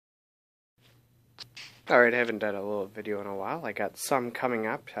Alright, I haven't done a little video in a while. I got some coming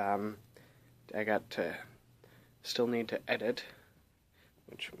up. Still need to edit,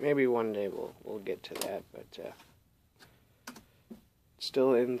 which maybe one day we'll get to that, but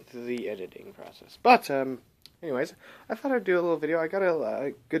still in the editing process. But anyways, I thought I'd do a little video. I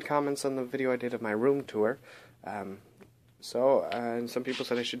got good comments on the video I did of my room tour. And some people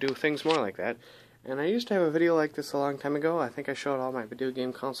said I should do things more like that. And I used to have a video like this a long time ago. I think I showed all my video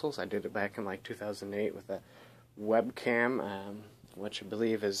game consoles. I did it back in like 2008 with a webcam, which I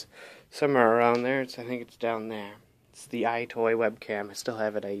believe is somewhere around there. I think it's down there. It's the iToy webcam. I still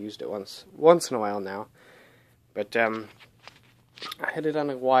have it. I used it once in a while now. But I had it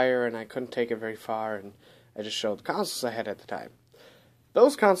on a wire and I couldn't take it very far, and I just showed the consoles I had at the time.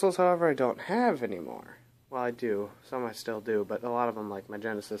 Those consoles, however, I don't have anymore. Well, I do. Some I still do, but a lot of them, like my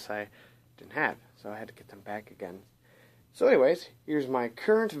Genesis, I didn't have, so I had to get them back again. So anyways, here's my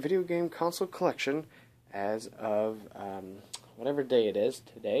current video game console collection as of whatever day it is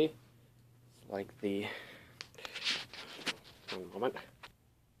today. It's like the... one moment.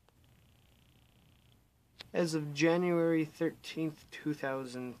 As of January 13th,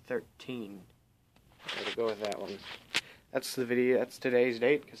 2013. I gotta go with that one. That's the video, that's today's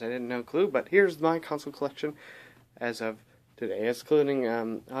date, because I didn't know a clue, but here's my console collection as of today. It's including,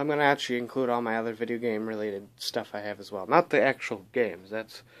 I'm going to actually include all my other video game related stuff I have as well. Not the actual games,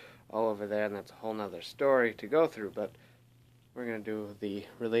 that's all over there, and that's a whole nother story to go through, but we're going to do the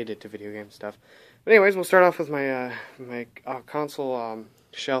related to video game stuff. But anyways, we'll start off with my console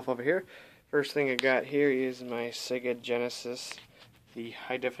shelf over here. First thing I got here is my Sega Genesis, the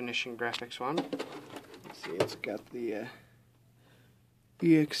high definition graphics one. Let's see, it's got the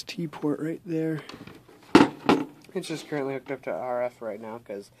EXT port right there. It's just currently hooked up to RF right now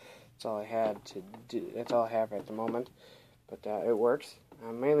because that's all I had to do. That's all I have at the moment, but it works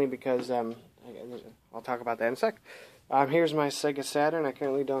mainly because I'll talk about that in a sec. Here's my Sega Saturn. I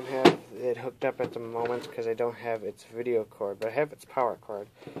currently don't have it hooked up at the moment because I don't have its video cord, but I have its power cord.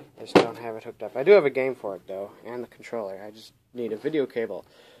 I just don't have it hooked up. I do have a game for it though, and the controller. I just need a video cable,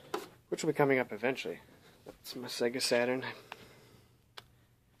 which will be coming up eventually. That's my Sega Saturn.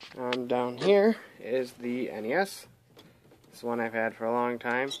 Down here is the NES. This one I've had for a long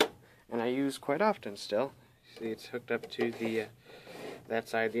time, and I use quite often still. See, it's hooked up to the that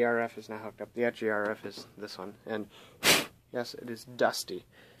side. The RF is now hooked up. The actual RF is this one, and yes, it is dusty.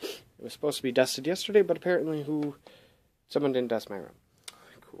 It was supposed to be dusted yesterday, but apparently someone didn't dust my room.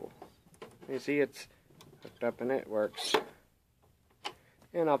 Cool. You see, it's hooked up and it works.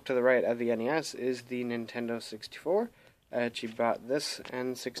 And up to the right of the NES is the Nintendo 64. I actually bought this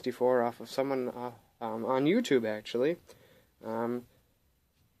N64 off of someone on YouTube, actually.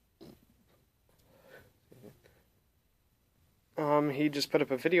 He just put up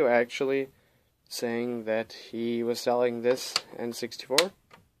a video, actually, saying that he was selling this N64,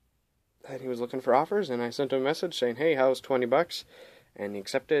 and he was looking for offers, and I sent him a message saying, hey, how's $20? And he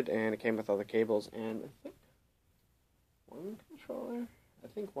accepted, and it came with all the cables, and I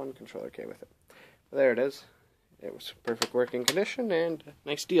think one controller came with it. But there it is. It was perfect working condition and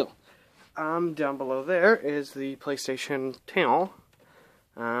nice deal. Down below there is the PlayStation 10.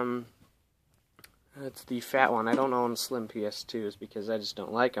 It's the fat one. I don't own slim PS2s because I just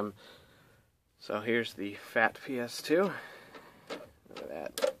don't like them. So here's the fat PS2. Look at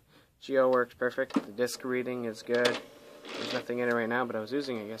that. Geo works perfect. The disc reading is good. There's nothing in it right now, but I was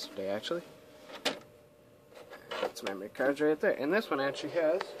using it yesterday actually. That's memory cards right there. And this one actually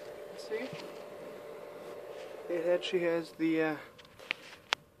has, let's see. It actually has the, I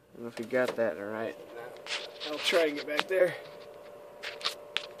don't know if you got that alright. I'll try and get back there.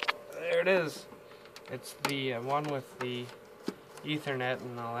 There it is. It's the one with the Ethernet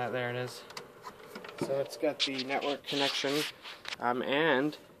and all that. There it is. So it's got the network connection,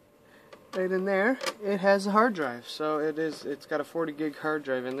 and right in there, it has a hard drive. So it's got a 40 gig hard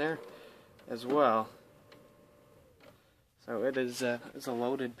drive in there as well. So it's a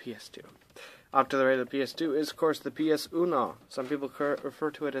loaded PS2. Up to the right of the PS2 is, of course, the PS Uno. Some people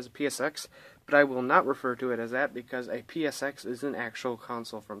refer to it as a PSX, but I will not refer to it as that because a PSX is an actual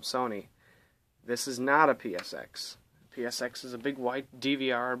console from Sony. This is not a PSX. PSX is a big white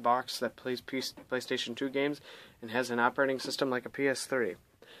DVR box that plays PlayStation 2 games and has an operating system like a PS3.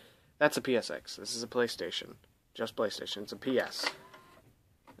 That's a PSX. This is a PlayStation. Just PlayStation. It's a PS.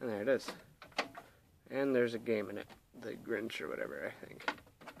 And there it is. And there's a game in it. The Grinch or whatever, I think.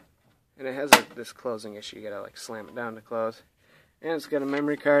 And it has this closing issue. You gotta slam it down to close. And it's got a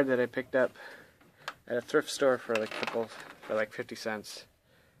memory card that I picked up at a thrift store for for 50 cents.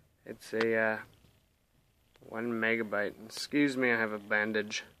 It's a 1 megabyte. Excuse me, I have a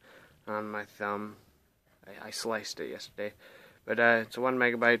bandage on my thumb. I sliced it yesterday. But it's a 1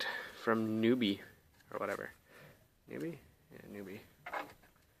 megabyte from Newbie, or whatever. Newbie? Yeah, Newbie.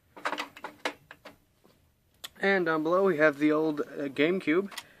 And down below we have the old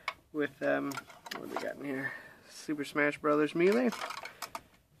GameCube with, what do we got in here? Super Smash Brothers Melee.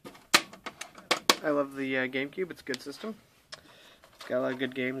 I love the GameCube, it's a good system. It's got a lot of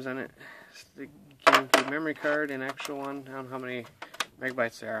good games on it. It's the GameCube memory card, an actual one. I don't know how many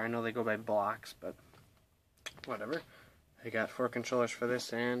megabytes there are. I know they go by blocks, but whatever. I got 4 controllers for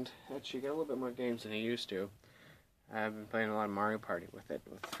this, and actually got a little bit more games than I used to. I've been playing a lot of Mario Party with it,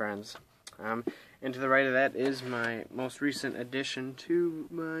 with friends. And to the right of that is my most recent addition to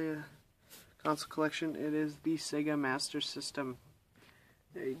my console collection. It is the Sega Master System.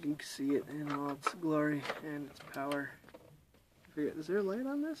 There you can see it in all its glory and its power. Is there a light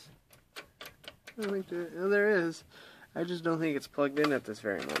on this? I don't think there. Oh, there is. I just don't think it's plugged in at this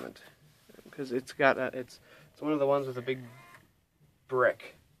very moment, because it's got it's one of the ones with a big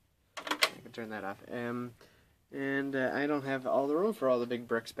brick. I can turn that off. And I don't have all the room for all the big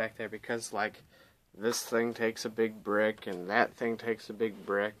bricks back there, because like this thing takes a big brick, and that thing takes a big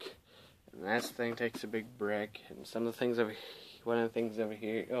brick, and that thing takes a big brick, and some of the things over here, one of the things over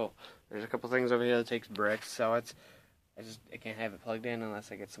here, oh, there's a couple things over here that takes bricks, so I can't have it plugged in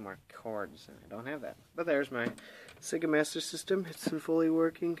unless I get some more cords, and I don't have that. But there's my Sega Master System. It's in fully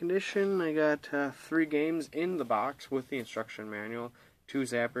working condition. I got 3 games in the box with the instruction manual, 2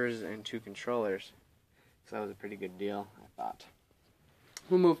 zappers, and 2 controllers. So that was a pretty good deal, I thought.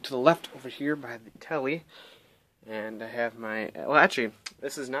 We'll move to the left over here by the telly, and I have my, well actually,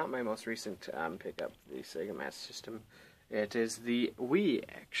 this is not my most recent pickup, the Sega Master System. It is the Wii,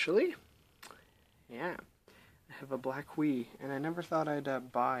 actually. Yeah, I have a black Wii, and I never thought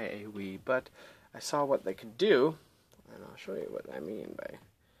I'd buy a Wii, but I saw what they could do, and I'll show you what I mean by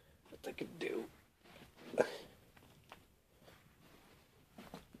what they could do.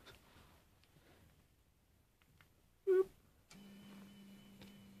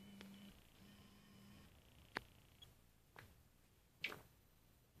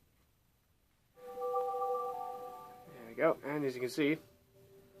 Go, and as you can see, if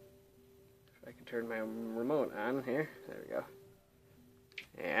I can turn my remote on here, there we go.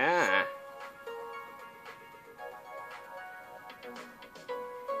 Yeah.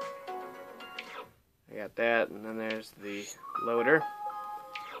 I got that, and then there's the loader,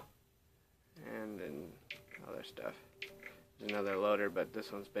 and then other stuff. There's another loader, but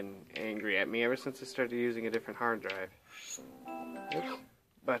this one's been angry at me ever since I started using a different hard drive. Oops.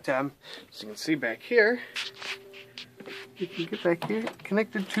 But as you can see back here, you can get back here,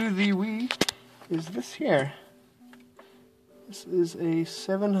 connected to the Wii is this here. This is a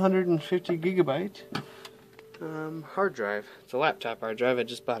 750 gigabyte hard drive. It's a laptop hard drive. I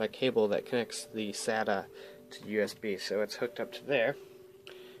just bought a cable that connects the SATA to USB, so it's hooked up to there.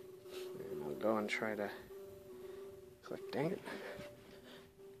 And I'll go and try to click. Dang it.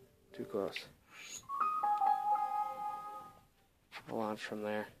 Too close. I'll launch from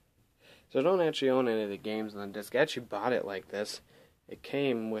there. So I don't actually own any of the games on the disc. I actually bought it like this. It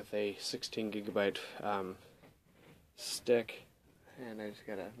came with a 16 gigabyte stick, and I just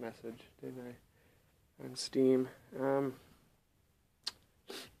got a message, didn't I, on Steam.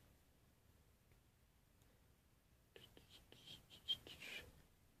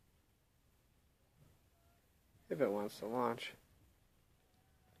 If it wants to launch.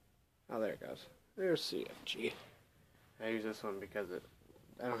 Oh, there it goes. There's CFG. I use this one because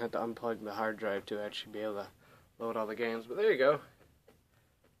I don't have to unplug the hard drive to actually be able to load all the games, but there you go.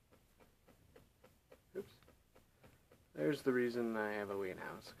 Oops. There's the reason I have a Wii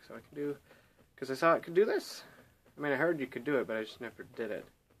now, so I can do, because I saw it could do this. I mean, I heard you could do it, but I just never did it.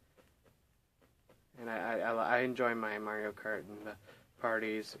 And I enjoy my Mario Kart and the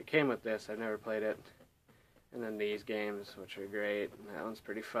parties. It came with this, I've never played it. And then these games, which are great, and that one's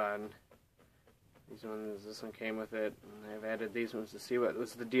pretty fun. This one came with it, and I've added these ones to see what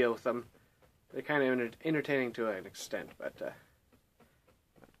was the deal with them. They're kind of entertaining to an extent, but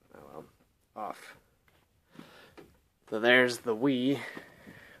oh well, off. So there's the Wii,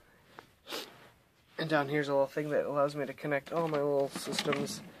 and down here's a little thing that allows me to connect all my little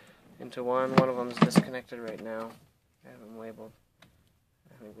systems into one. One of them's disconnected right now. I have them labeled.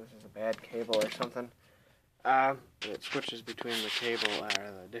 I think this is a bad cable or something. It switches between the cable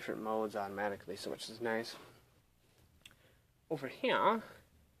the different modes automatically, so which is nice. Over here,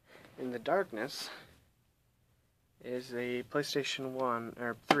 in the darkness, is a PlayStation 1,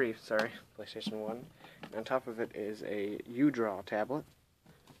 or 3, sorry, PlayStation 1. And on top of it is a U-Draw tablet.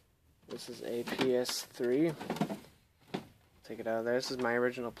 This is a PS3. Take it out of there. This is my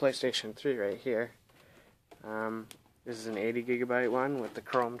original PlayStation 3 right here. This is an 80 gigabyte one with the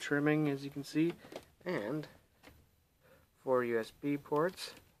chrome trimming, as you can see, and 4 USB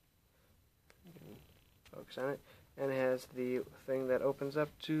ports. Focus on it, and it has the thing that opens up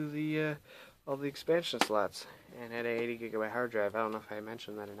to the all the expansion slots, and had a 80 gigabyte hard drive. I don't know if I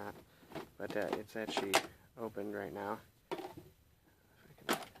mentioned that or not, but it's actually opened right now.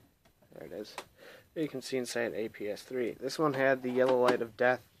 There it is. You can see inside a PS3. This one had the yellow light of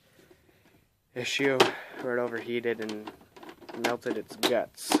death issue where it overheated and melted its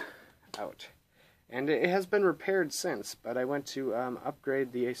guts out. And it has been repaired since, but I went to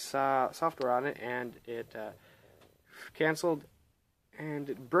upgrade the software on it, and it canceled and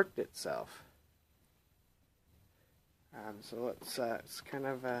it bricked itself. So it's kind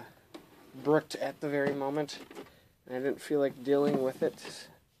of bricked at the very moment, and I didn't feel like dealing with it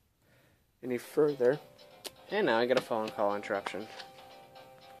any further. And now I get a phone call interruption.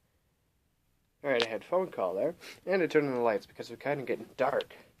 Alright, I had a phone call there, and I turned on the lights because it was kind of getting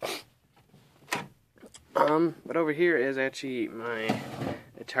dark. But over here is actually my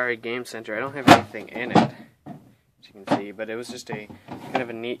Atari Game Center. I don't have anything in it, as you can see, but it was just a kind of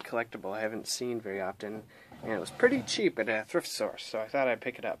a neat collectible I haven't seen very often, and it was pretty cheap at a thrift store, so I thought I'd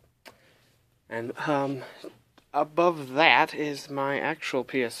pick it up. And above that is my actual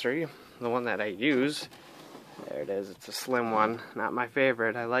PS3, the one that I use. There it is. It's a slim one, not my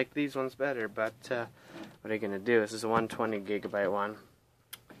favorite. I like these ones better, but what are you going to do? This is a 120 gigabyte one.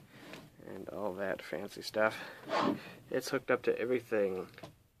 And all that fancy stuff. It's hooked up to everything.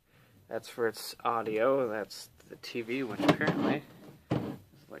 That's for its audio. That's the TV, which apparently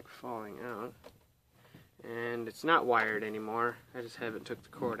is like falling out. And it's not wired anymore. I just haven't took the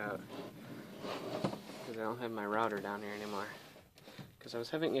cord out because I don't have my router down here anymore. Because I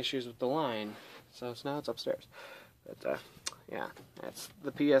was having issues with the line, so now it's upstairs. But yeah, that's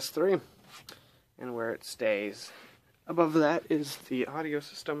the PS3 and where it stays. Above that is the audio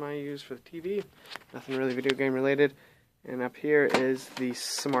system I use for the TV. Nothing really video game related. And up here is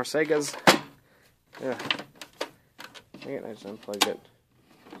some more Segas. Ugh. Dang it, I just unplugged it.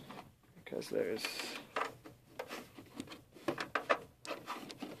 Because there's...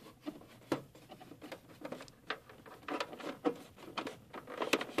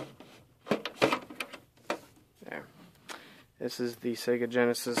 There. This is the Sega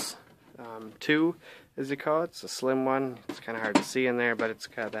Genesis 2, as they call it. It's a slim one. It's kind of hard to see in there, but it's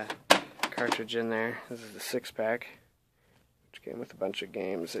got a cartridge in there. This is the 6-pack, which came with a bunch of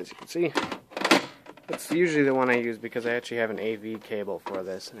games, as you can see. It's usually the one I use because I actually have an AV cable for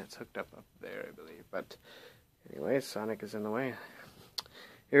this, and it's hooked up there, I believe. But anyway, Sonic is in the way.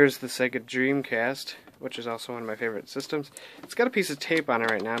 Here's the Sega Dreamcast, which is also one of my favorite systems. It's got a piece of tape on it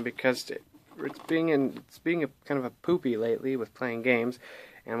right now because it's being a kind of a poopy lately with playing games,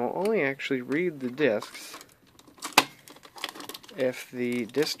 and will only actually read the discs if the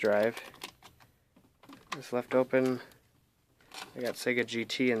disk drive is left open. I got Sega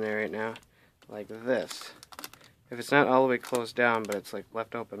GT in there right now, like this. If it's not all the way closed down, but it's like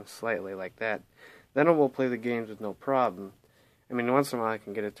left open slightly like that, then it will play the games with no problem. I mean, once in a while I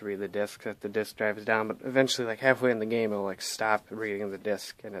can get it to read the disc if the disk drive is down, but eventually, like halfway in the game, it'll like stop reading the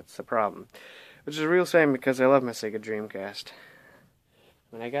disc, and it's a problem. Which is a real shame because I love my Sega Dreamcast.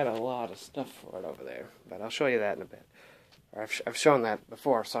 I mean, I got a lot of stuff for it over there, but I'll show you that in a bit. Or I've shown that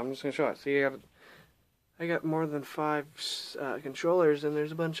before, so I'm just going to show it. See, I got more than 5 controllers, and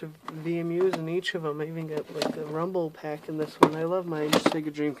there's a bunch of VMUs in each of them. I even got like the Rumble pack in this one. I love my Sega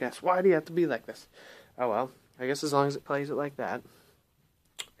Dreamcast. Why do you have to be like this? Oh well, I guess as long as it plays it like that.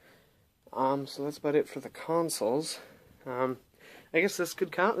 So that's about it for the consoles. I guess this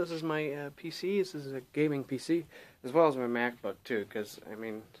could count. This is my PC. This is a gaming PC, as well as my MacBook too. Because I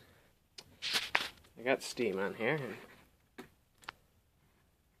mean, I got Steam on here. And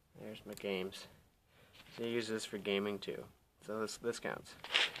there's my games. So I use this for gaming too. So this counts.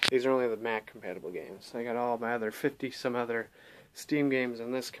 These are only the Mac compatible games. I got all my other 50 some other Steam games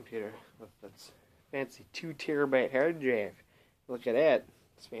on this computer with this fancy 2 terabyte hard drive. Look at that.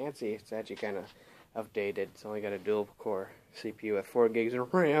 It's fancy. It's actually kind of outdated. It's only got a dual core CPU with 4 gigs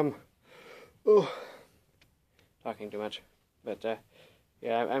of RAM. Oh, talking too much. But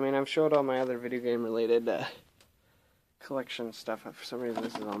yeah, I mean, I've showed all my other video game related collection stuff. For some reason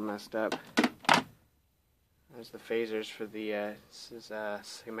this is all messed up. There's the phasers for the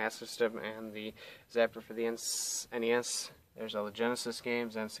Master System and the Zapper for the NES. There's all the Genesis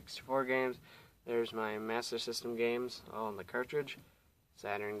games and 64 games. There's my Master System games, all on the cartridge.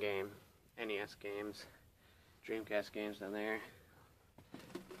 Saturn game, NES games, Dreamcast games down there.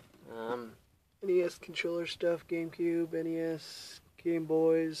 NES controller stuff, GameCube, NES, Game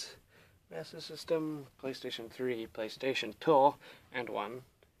Boys, Master System, PlayStation 3, PlayStation 2, and 1.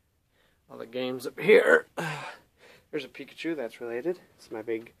 All the games up here. There's a Pikachu that's related. It's my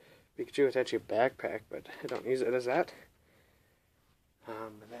big Pikachu. It's actually a backpack, but I don't use it as that.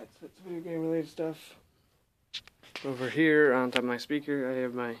 But that's video game related stuff. Over here on top of my speaker, I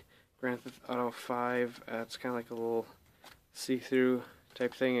have my Grand Theft Auto 5. It's kind of like a little see-through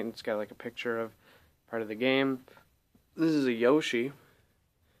type thing, and it's got like a picture of part of the game. This is a Yoshi.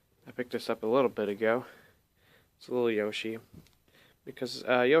 I picked this up a little bit ago. It's a little Yoshi, because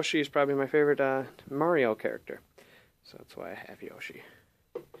Yoshi is probably my favorite Mario character. So that's why I have Yoshi,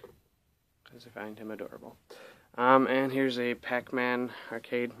 because I find him adorable. And here's a Pac-Man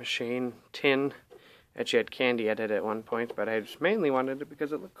arcade machine tin. Actually had candy at it at one point, but I just mainly wanted it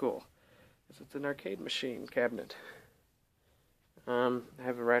because it looked cool. Because it's an arcade machine cabinet. I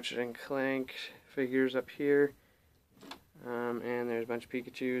have a Ratchet and Clank figures up here. And there's a bunch of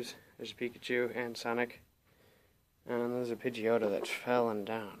Pikachus. There's a Pikachu and Sonic. And there's a Pidgeotto that's fallen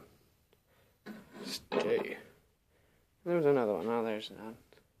down. Stay. There's another one. Oh, there's none.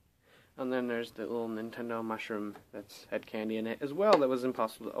 And then there's the little Nintendo mushroom that's had candy in it as well that was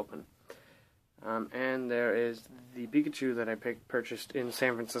impossible to open. And there is the Pikachu that I purchased in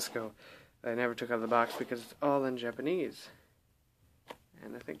San Francisco that I never took out of the box because it's all in Japanese.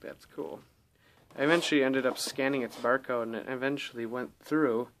 And I think that's cool. I eventually ended up scanning its barcode, and it eventually went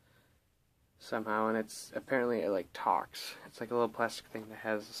through somehow, and it's apparently it like talks. It's like a little plastic thing that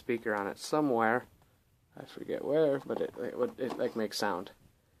has a speaker on it somewhere. I forget where, but it like makes sound.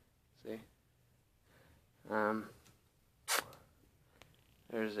 See?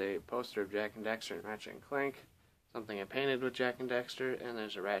 There's a poster of Jak and Daxter and Ratchet and Clank. Something I painted with Jak and Daxter, and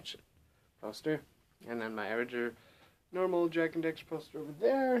there's a Ratchet poster. And then my original normal Jak and Daxter poster over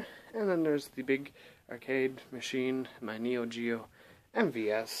there. And then there's the big arcade machine, my Neo Geo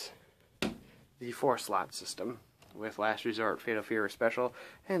MVS, the 4-slot system with Last Resort, Fatal Fury Special,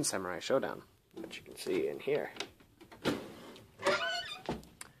 and Samurai Showdown, which you can see in here.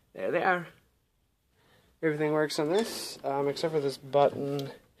 There they are. Everything works on this, except for this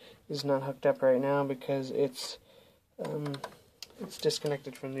button is not hooked up right now because it's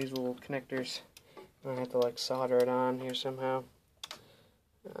disconnected from these little connectors. I have to like solder it on here somehow.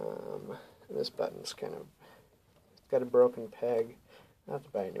 This button's kind of got a broken peg. I'll have to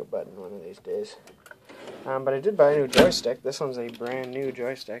buy a new button one of these days. But I did buy a new joystick. This one's a brand new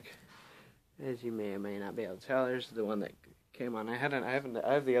joystick, as you may or may not be able to tell. There's the one that came on. I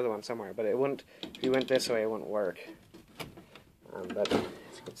have the other one somewhere, but it wouldn't. If you went this way, it wouldn't work. But as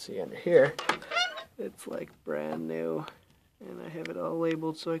you can see under here, it's like brand new, and I have it all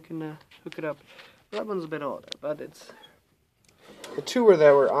labeled so I can hook it up. That one's a bit older, but it's the two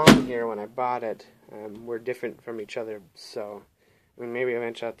that were on here when I bought it were different from each other. So I mean, maybe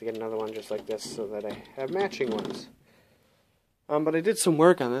eventually I'll have to get another one just like this so that I have matching ones. But I did some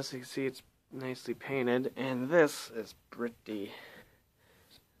work on this. You can see it's nicely painted, and this is pretty.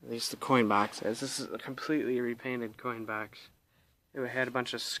 At least the coin box is. This is a completely repainted coin box. It had a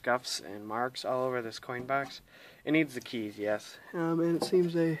bunch of scuffs and marks all over this coin box. It needs the keys, yes. And it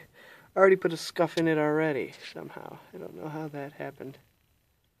seems they already put a scuff in it already somehow. I don't know how that happened.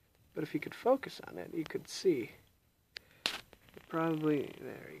 But if you could focus on it, you could see. Probably,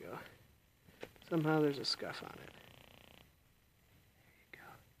 there you go. Somehow there's a scuff on it.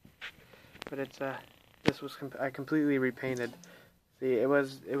 But it's I completely repainted. See, it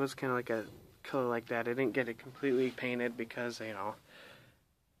was kind of like a color like that. I didn't get it completely painted because I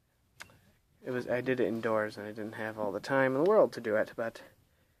did it indoors and I didn't have all the time in the world to do it. But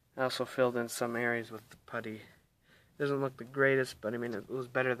I also filled in some areas with the putty. It doesn't look the greatest, but I mean it was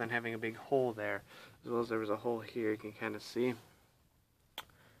better than having a big hole there, as well as there was a hole here. You can kind of see.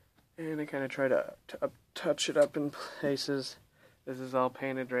 And I kind of try to touch it up in places. This is all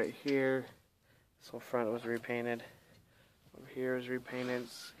painted right here. This whole front was repainted. Over here is repainted.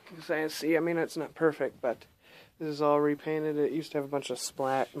 See, I mean, it's not perfect, but this is all repainted. It used to have a bunch of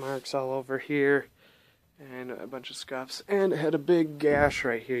splat marks all over here, and a bunch of scuffs, and it had a big gash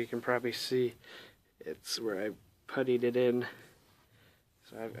right here. You can probably see it's where I puttied it in.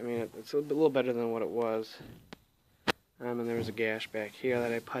 So, I mean, it's a little better than what it was. And there was a gash back here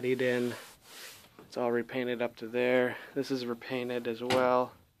that I puttied in. It's all repainted up to there. This is repainted as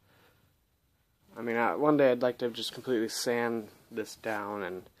well. I mean, one day I'd like to just completely sand this down,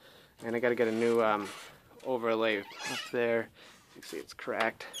 and I got to get a new overlay up there. You can see it's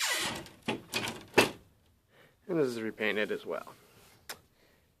cracked. And this is repainted as well.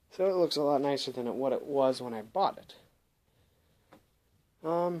 So it looks a lot nicer than what it was when I bought it.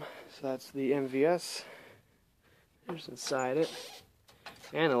 So that's the MVS. Here's inside it.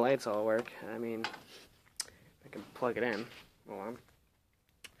 And the lights all work. I mean, I can plug it in. Hold on.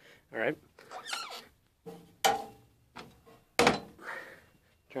 Alright.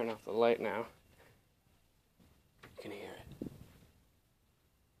 Turn off the light now. You can hear it.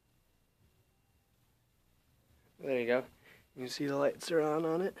 There you go. You can see the lights are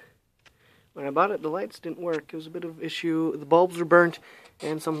on it. When I bought it, the lights didn't work. It was a bit of an issue. The bulbs were burnt,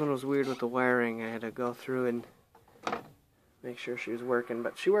 and something was weird with the wiring. I had to go through and make sure she was working,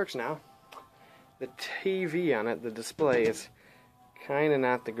 but she works now. The TV on it, the display, is kind of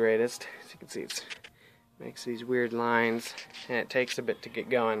not the greatest. As you can see, it makes these weird lines, and it takes a bit to get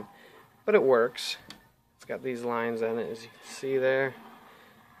going, but it works. It's got these lines on it, as you can see there.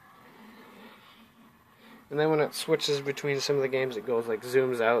 And then when it switches between some of the games, it goes like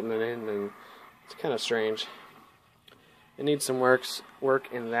zooms out and then in, and it's kind of strange. It needs some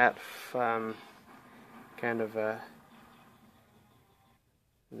work in that kind of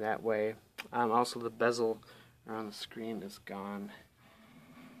that way. Also, the bezel around the screen is gone.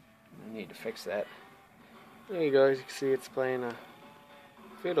 I need to fix that. There you go. As you can see, it's playing a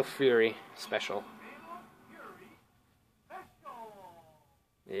Fatal Fury special.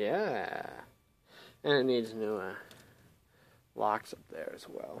 Yeah. And it needs new locks up there as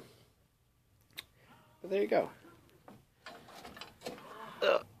well. But there you go.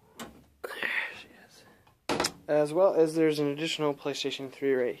 There she is. As well as there's an additional PlayStation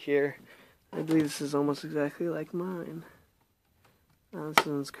 3 right here. I believe this is almost exactly like mine. This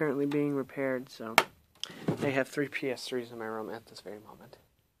one's currently being repaired, so I have 3 PS3s in my room at this very moment.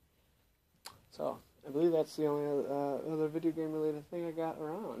 So, I believe that's the only other video game related thing I got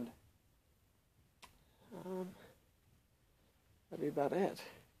around. That'd be about it.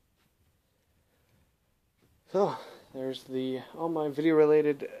 So, there's all my video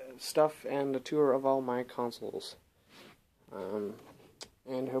related stuff and a tour of all my consoles.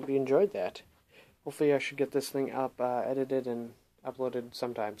 And hope you enjoyed that. Hopefully I should get this thing up, edited and uploaded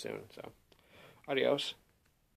sometime soon. So, adios.